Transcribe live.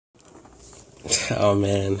Oh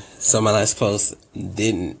man, so my last post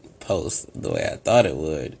didn't post the way I thought it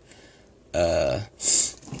would.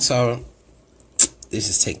 So this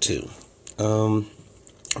is take two. I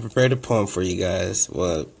prepared a poem for you guys.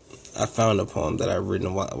 Well, I found a poem that I've written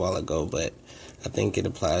a while ago, but I think it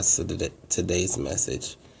applies to today's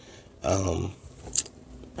message. I'm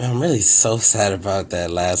really so sad about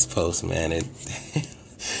that last post, man.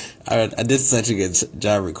 I did such a good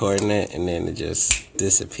job recording it, and then it just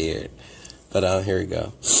disappeared. But here we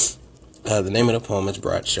go. The name of the poem is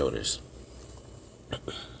Broad Shoulders.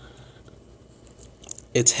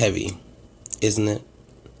 It's heavy, isn't it?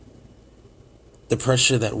 The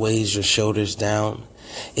pressure that weighs your shoulders down.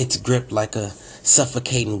 It's gripped like a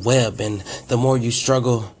suffocating web, and the more you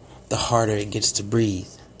struggle, the harder it gets to breathe.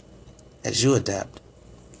 As you adapt,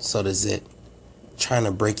 so does it. Trying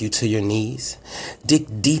to break you to your knees.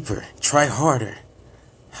 Dig deeper, try harder.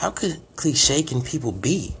 How cliche can people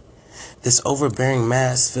be? This overbearing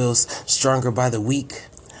mass feels stronger by the week.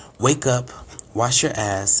 Wake up, wash your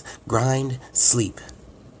ass, grind, sleep.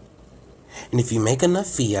 And if you make enough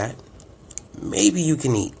fiat, maybe you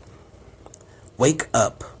can eat. Wake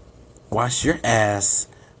up, wash your ass,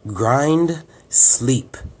 grind,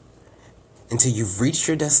 sleep. Until you've reached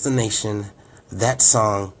your destination, that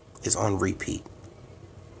song is on repeat.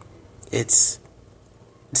 It's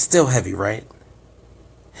still heavy, right?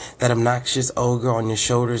 That obnoxious ogre on your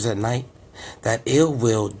shoulders at night. That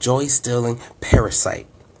ill-willed, joy-stealing parasite.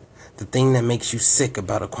 The thing that makes you sick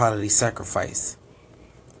about a quality sacrifice.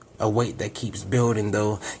 A weight that keeps building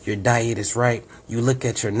though your diet is right. You look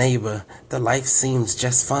at your neighbor, the life seems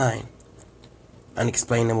just fine.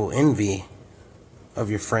 Unexplainable envy of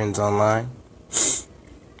your friends online.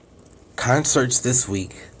 Concerts this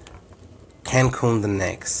week, Cancun the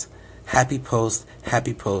next. Happy post,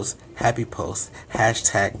 happy post, happy post.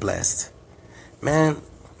 Hashtag blessed. Man,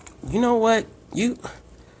 you know what? You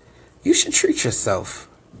should treat yourself.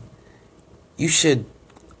 You should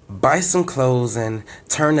buy some clothes and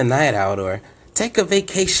turn the night out, or take a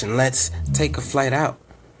vacation. Let's take a flight out.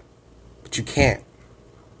 But you can't.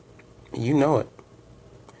 You know it.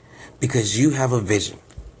 Because you have a vision.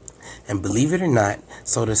 And believe it or not,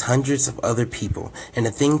 so does hundreds of other people. And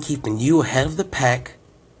the thing keeping you ahead of the pack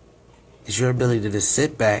is your ability to just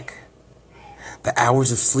sit back, the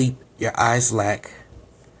hours of sleep your eyes lack,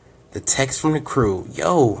 the text from the crew,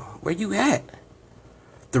 yo, where you at?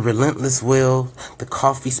 The relentless will, the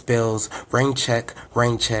coffee spills, rain check,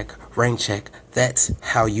 rain check, rain check. That's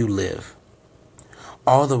how you live.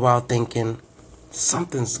 All the while thinking,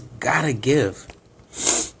 something's gotta give.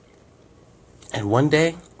 And one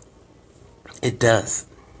day, it does.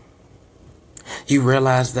 You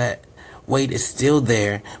realize that weight is still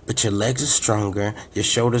there, but your legs are stronger, your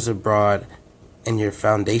shoulders are broad, and your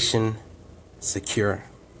foundation secure.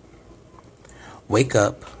 Wake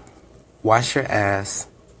up, wash your ass,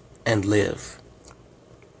 and live.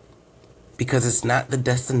 Because it's not the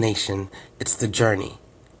destination, it's the journey.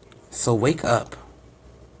 So wake up,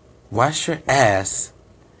 wash your ass,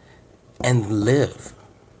 and live.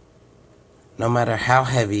 No matter how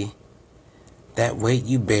heavy, that weight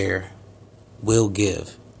you bear will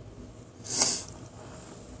give.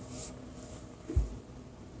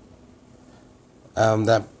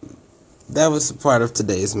 That was a part of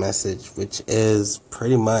today's message, which is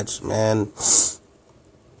pretty much, man,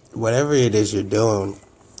 whatever it is you're doing,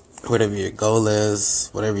 whatever your goal is,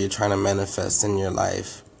 whatever you're trying to manifest in your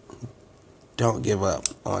life, don't give up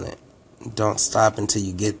on it. Don't stop until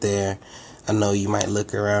you get there. I know you might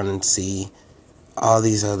look around and see all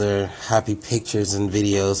these other happy pictures and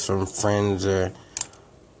videos from friends or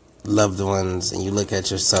loved ones, and you look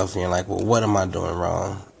at yourself and you're like, well, what am I doing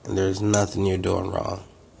wrong? And there's nothing you're doing wrong.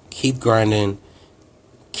 Keep grinding,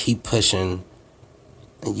 keep pushing,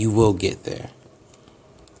 and you will get there.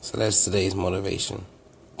 So that's today's motivation.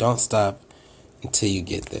 Don't stop until you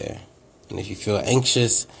get there. And if you feel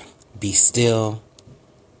anxious, be still,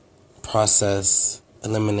 process,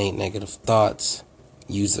 eliminate negative thoughts,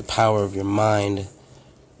 use the power of your mind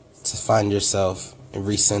to find yourself and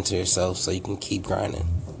recenter yourself so you can keep grinding.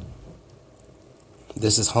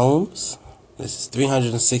 This is Holmes. This is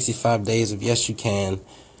 365 days of Yes You Can.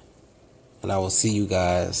 And I will see you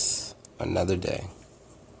guys another day.